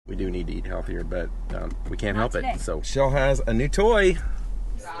do need to eat healthier, but we can't help it. So Michelle has a new toy.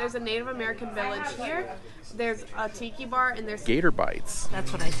 There's a Native American village here. There's a tiki bar and there's Gator bites.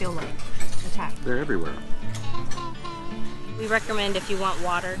 That's what I feel like. Attack. They're everywhere. We recommend if you want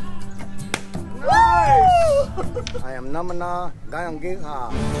water. I am Namana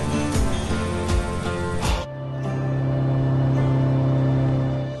Gayangha.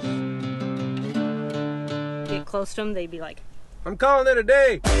 Get close to them, they'd be like, I'm calling it a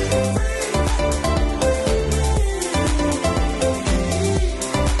day.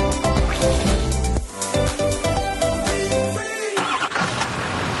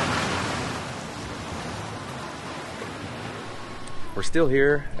 We're still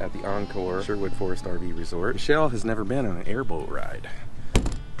here at the Encore Sherwood Forest RV Resort. Michelle has never been on an airboat ride.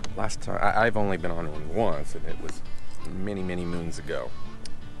 Last time, I've only been on one once, and it was many, many moons ago.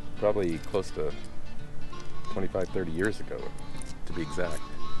 Probably close to 25, 30 years ago, to be exact.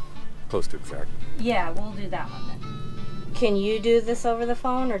 Close to exact. yeah, we'll do that one then. Can you do this over the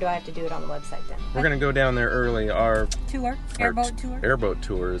phone, or do I have to do it on the website then? We're gonna go down there early. Our Airboat tour? Airboat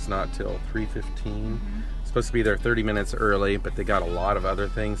tour is not till 3:15. Supposed to be there 30 minutes early, but they got a lot of other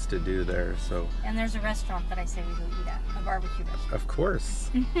things to do there, so. And there's a restaurant that I say we go eat at, a barbecue restaurant. Of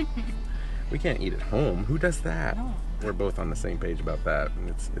course. We can't eat at home. Who does that? No. We're both on the same page about that, and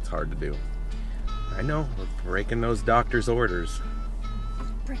it's hard to do. I know, we're breaking those doctor's orders.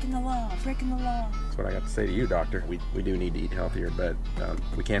 Breaking the law, breaking the law. That's what I got to say to you, doctor. We do need to eat healthier, but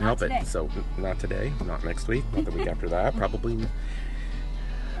we can't help today. it. So not today, not next week, not the week after that, probably.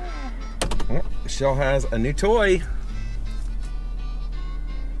 Oh, Michelle has a new toy.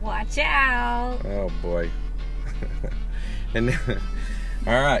 Watch out. Oh boy. And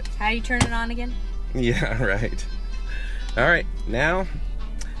all right. How do you turn it on again? Yeah, right. All right, now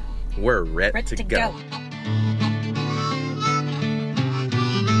we're ready to go.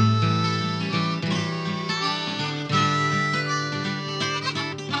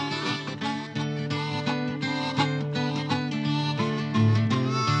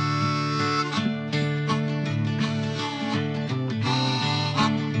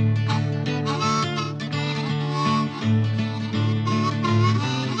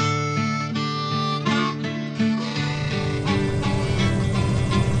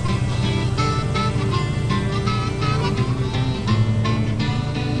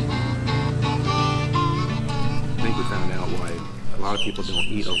 People don't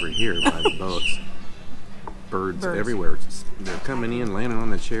eat over here by the boats. Birds everywhere. They're coming in, landing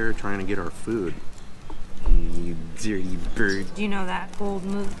on the chair, trying to get our food. You dirty bird. Do you know that old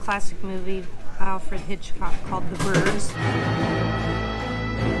classic movie Alfred Hitchcock called The Birds?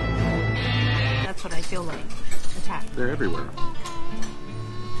 That's what I feel like. Attack. They're everywhere.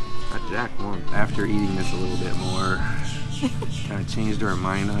 Jack won. After eating this a little bit more, kind of changed our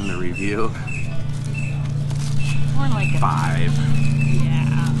mind on the review. More like a 5.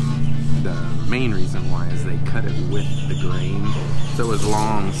 Yeah. The main reason why is they cut it with the grain, so it's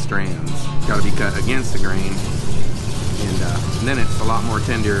long strands. It's got to be cut against the grain, and then it's a lot more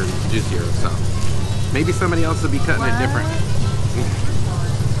tender and juicier. So maybe somebody else will be cutting it different.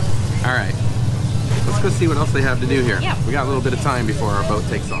 All right, let's go see what else they have to do here. Yeah. We got a little bit of time before our boat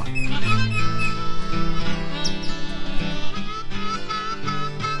takes off.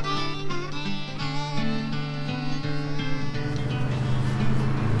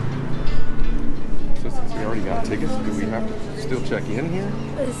 Got tickets? Do we have to still check in here?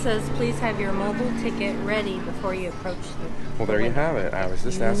 It says, please have your mobile ticket ready before you approach the Well, there you have it. I was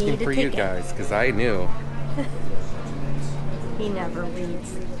just asking for you guys because I knew. He never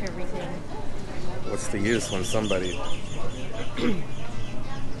reads everything. What's the use when somebody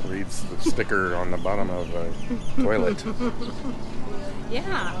reads the sticker on the bottom of a toilet?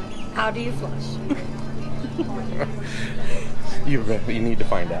 Yeah. How do you flush? You need to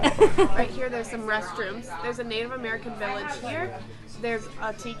find out. right here. There's some restrooms. There's a Native American village here. There's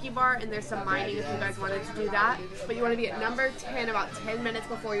a tiki bar and there's some mining if you guys wanted to do that. But you want to be at number 10 about 10 minutes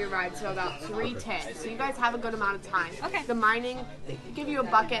before your ride, so about 3:10. So you guys have a good amount of time. Okay. The mining, they give you a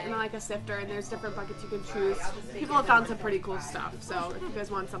bucket and like a sifter, and there's different buckets you can choose. People have found some pretty cool stuff. So if you guys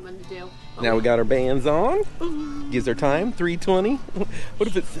want something to do. Now we got our bands on. Gives our time 3:20. What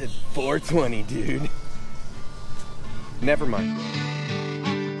if it said 4:20, dude? Never mind.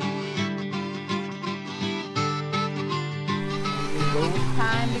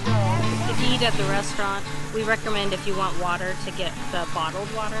 Time to go. If you eat at the restaurant, we recommend if you want water to get the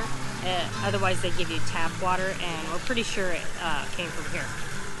bottled water. Otherwise, they give you tap water, and we're pretty sure it came from here.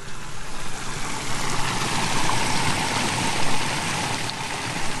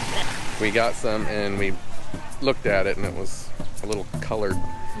 We got some, and we looked at it, and it was a little colored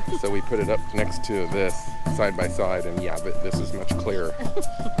So we put it up next to this side by side, and yeah, but this is much clearer.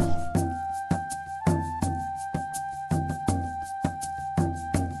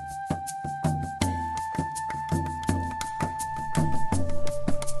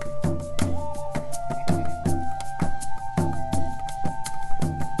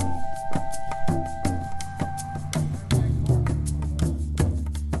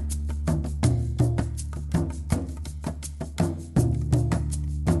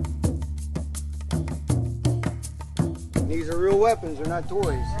 These are real weapons, they're not toys.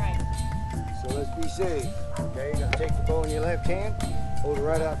 Right. So let's be safe. Okay, you're gonna take the bow in your left hand, hold it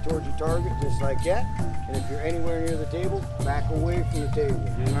right out towards your target, just like that. And if you're anywhere near the table, back away from the table.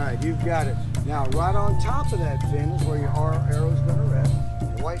 All right, you've got it. Now, right on top of that fin is where your arrow's gonna rest.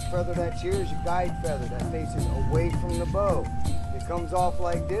 The white feather that's here is your guide feather. That faces away from the bow. If it comes off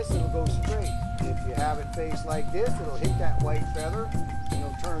like this, it'll go straight. If you have it faced like this, it'll hit that white feather and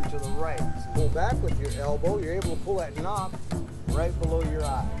it'll turn to the right. So pull back with your elbow, you're able to pull that knob right below your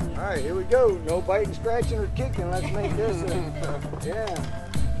eye. All right, here we go. No biting, scratching, or kicking. Let's make this yeah.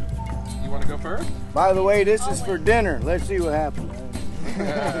 You want to go first? By the way, this is for dinner. Let's see what happens. There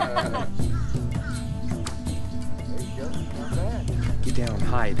you go. Not bad. Get down,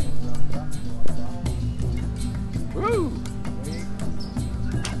 hide. Woo!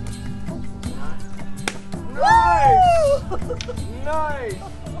 Nice! Nice!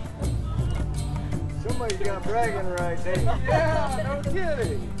 Somebody's got bragging rights, hey? Yeah, no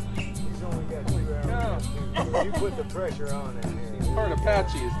kidding. He's only got 2 arrows. So you put the pressure on it here. He's part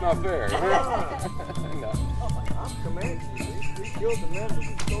Apache, it's not fair. No. I'm commanding you. We killed the men, but we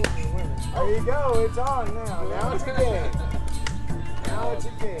stole the women. There you go, it's on now. Now it's a game. Now it's a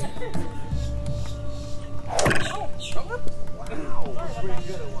game. Wow, that's pretty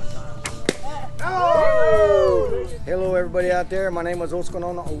good at one time. Oh! Hello everybody out there, my name is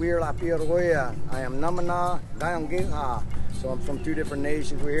Oskonono rvlifefulltime. I am Namana Gayangha. So I'm from 2 different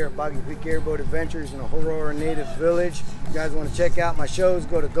nations. We're here at Boggy Airboat Adventures in a Aurora Native Village. If you guys want to check out my shows,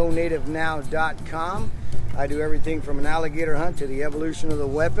 go to gonativenow.com. I do everything from an alligator hunt to the evolution of the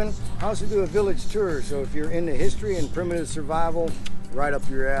weapon. I also do a village tour, so if you're into history and primitive survival, right up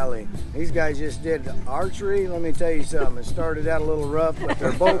your alley. These guys just did archery. Let me tell you something. It started out a little rough, but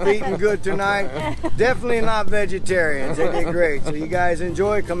they're both eating good tonight. Definitely not vegetarians. They did great. So you guys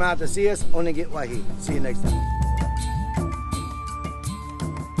enjoy. Come out to see us. Onigit Wahi. See you next time.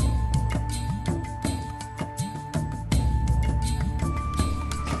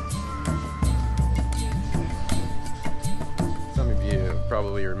 Some of you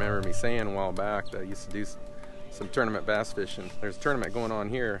probably remember me saying a while back that I used to do some tournament bass fishing. There's a tournament going on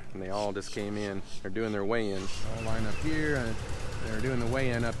here, and they all just came in. They're doing their weigh-in. All line up here, and they're doing the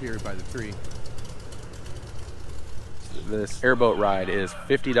weigh-in up here by the tree. This airboat ride is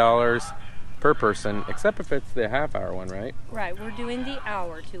 $50 per person, except if it's the half-hour one, right? Right, we're doing the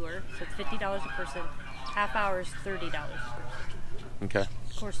hour tour, so it's $50 a person. Half hour is $30. Okay.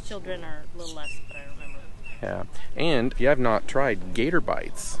 Of course, children are a little less, but I remember. Yeah, and if you have not tried gator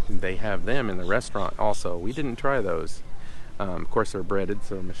bites, they have them in the restaurant also. We didn't try those. Of course, they're breaded,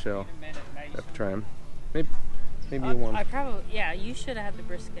 so Michelle, you have to try them. Maybe you want. I probably, yeah, you should have had the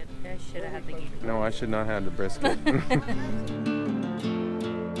brisket. I should have had the gator. No, I should not have the brisket.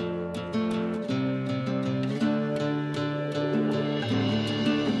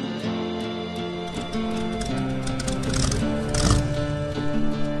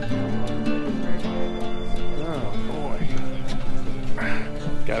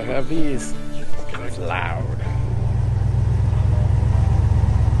 Gotta have these, because it's loud.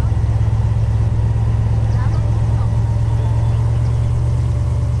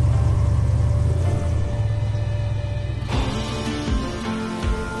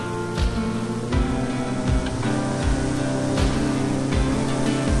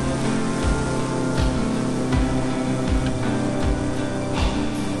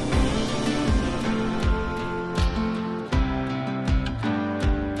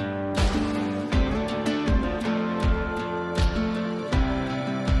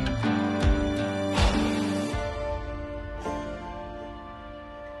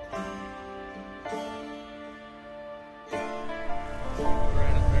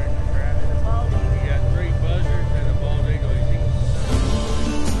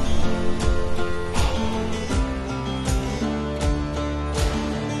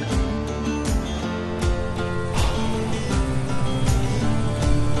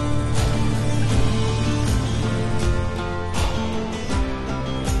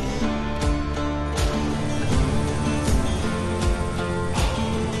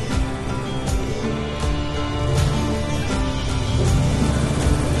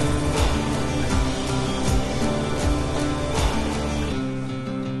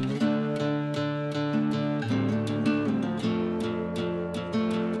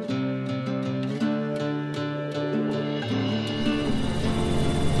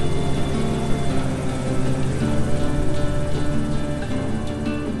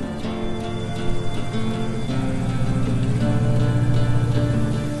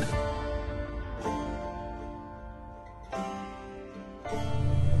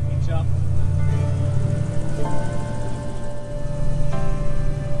 job.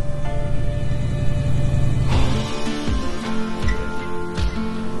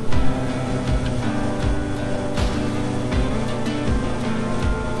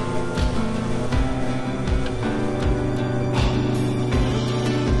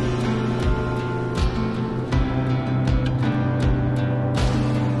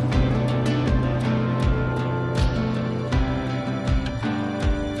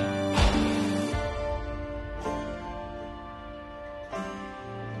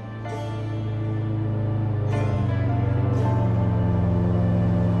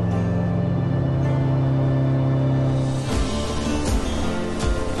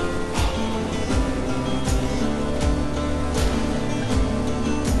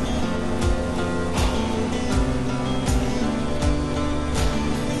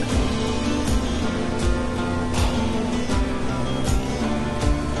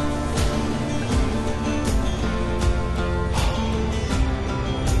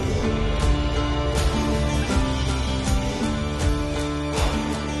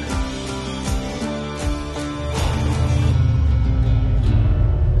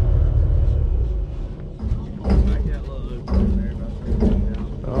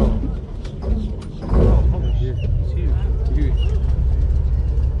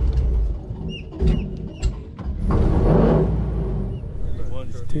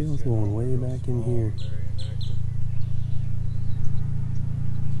 Tail's going way back in here.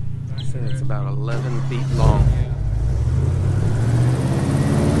 I said it's about 11 feet long.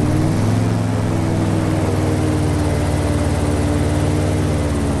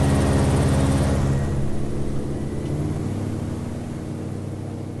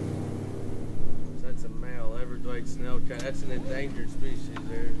 That's a male Everglades snail cat. That's an endangered species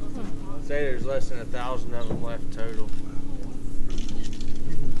there. Say there's less than 1,000 of them left total.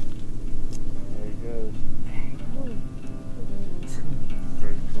 There he goes.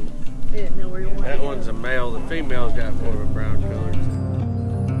 I didn't know where you wanted That to one's go. a male. The female's got more of a brown color.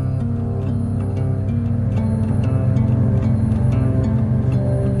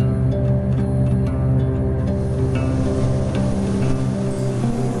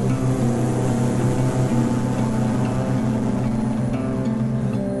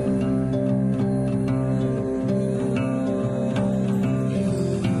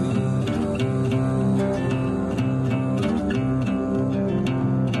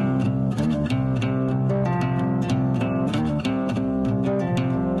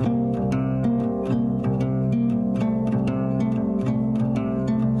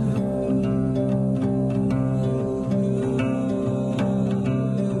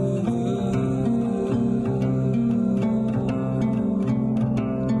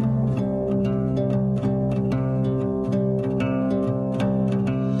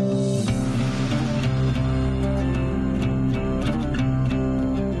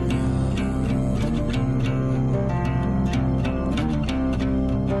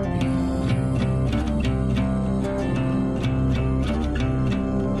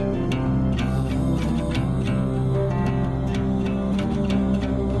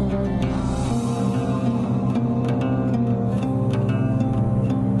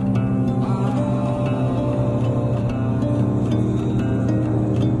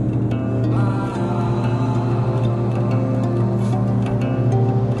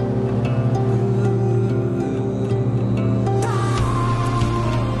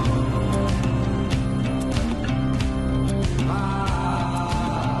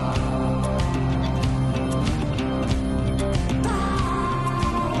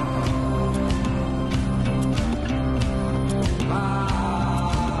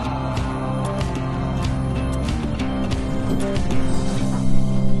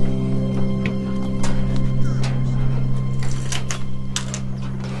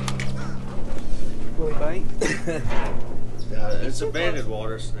 Yeah, it's a banded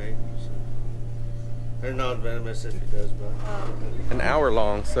water snake. They're non-venomous if it does bite. An hour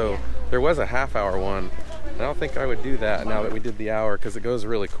long, so there was a half-hour one. I don't think I would do that now that we did the hour because it goes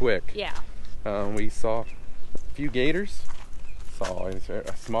really quick. Yeah. We saw a few gators, saw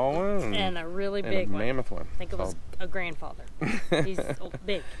a small one, And a really and big a one. mammoth one. I think it was a grandfather. He's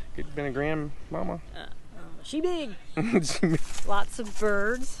big. Could have been a grandmama. She big. Lots of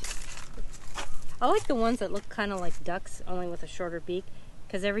birds. I like the ones that look kind of like ducks, only with a shorter beak.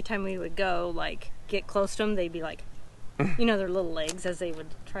 Because every time we would go, like, get close to them, they'd be like, you know, their little legs as they would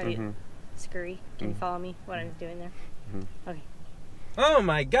try to scurry. Can you follow me? What I was doing there? Okay. Oh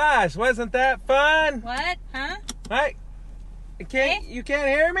my gosh, wasn't that fun? What? Huh? Hey, you can't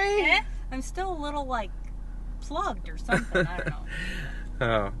hear me? I'm still a little, like, plugged or something. I don't know.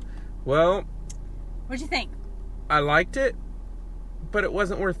 Oh, Well, What'd you think? I liked it, but it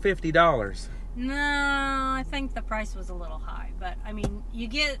wasn't worth $50. No, I think the price was a little high, but I mean,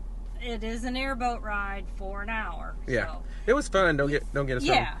 it is an airboat ride for an hour. Yeah, so. it was fun. Don't get us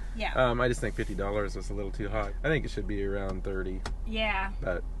wrong. Yeah. I just think $50 was a little too high. I think it should be around 30. Yeah.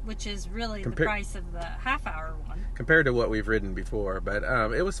 But which is really the price of the half-hour one compared to what we've ridden before. But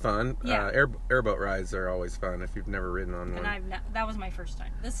it was fun. Yeah. Airboat rides are always fun if you've never ridden on one. And that was my first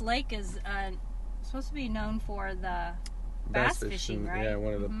time. This lake is supposed to be known for the bass fishing, right? Yeah,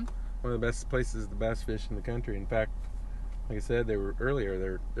 one of the best places to bass fish in the country. In fact, like I said,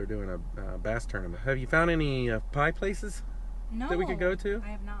 they're doing a bass tournament. Have you found any pie places that we could go to? I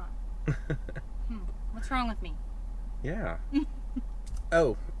have not. What's wrong with me? Yeah.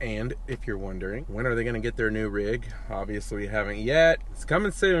 Oh, and if you're wondering, when are they going to get their new rig? Obviously, we haven't yet. It's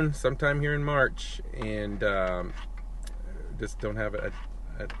coming soon, sometime here in March, and just don't have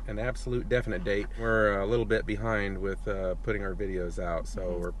an absolute definite date. We're a little bit behind with putting our videos out,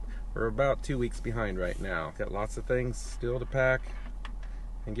 so we're about 2 weeks behind right now. Got lots of things still to pack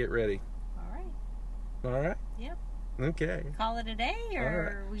and get ready. All right? Yep. Okay. Call it a day,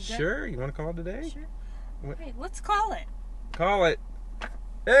 or right. we good? Sure. You want to call it a day? Sure. Okay, let's call it. Call it.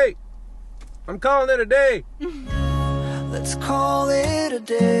 Hey, I'm calling it a day. Let's call it a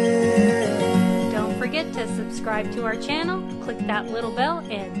day. Don't forget to subscribe to our channel, click that little bell,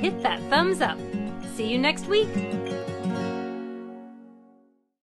 and hit that thumbs up. See you next week.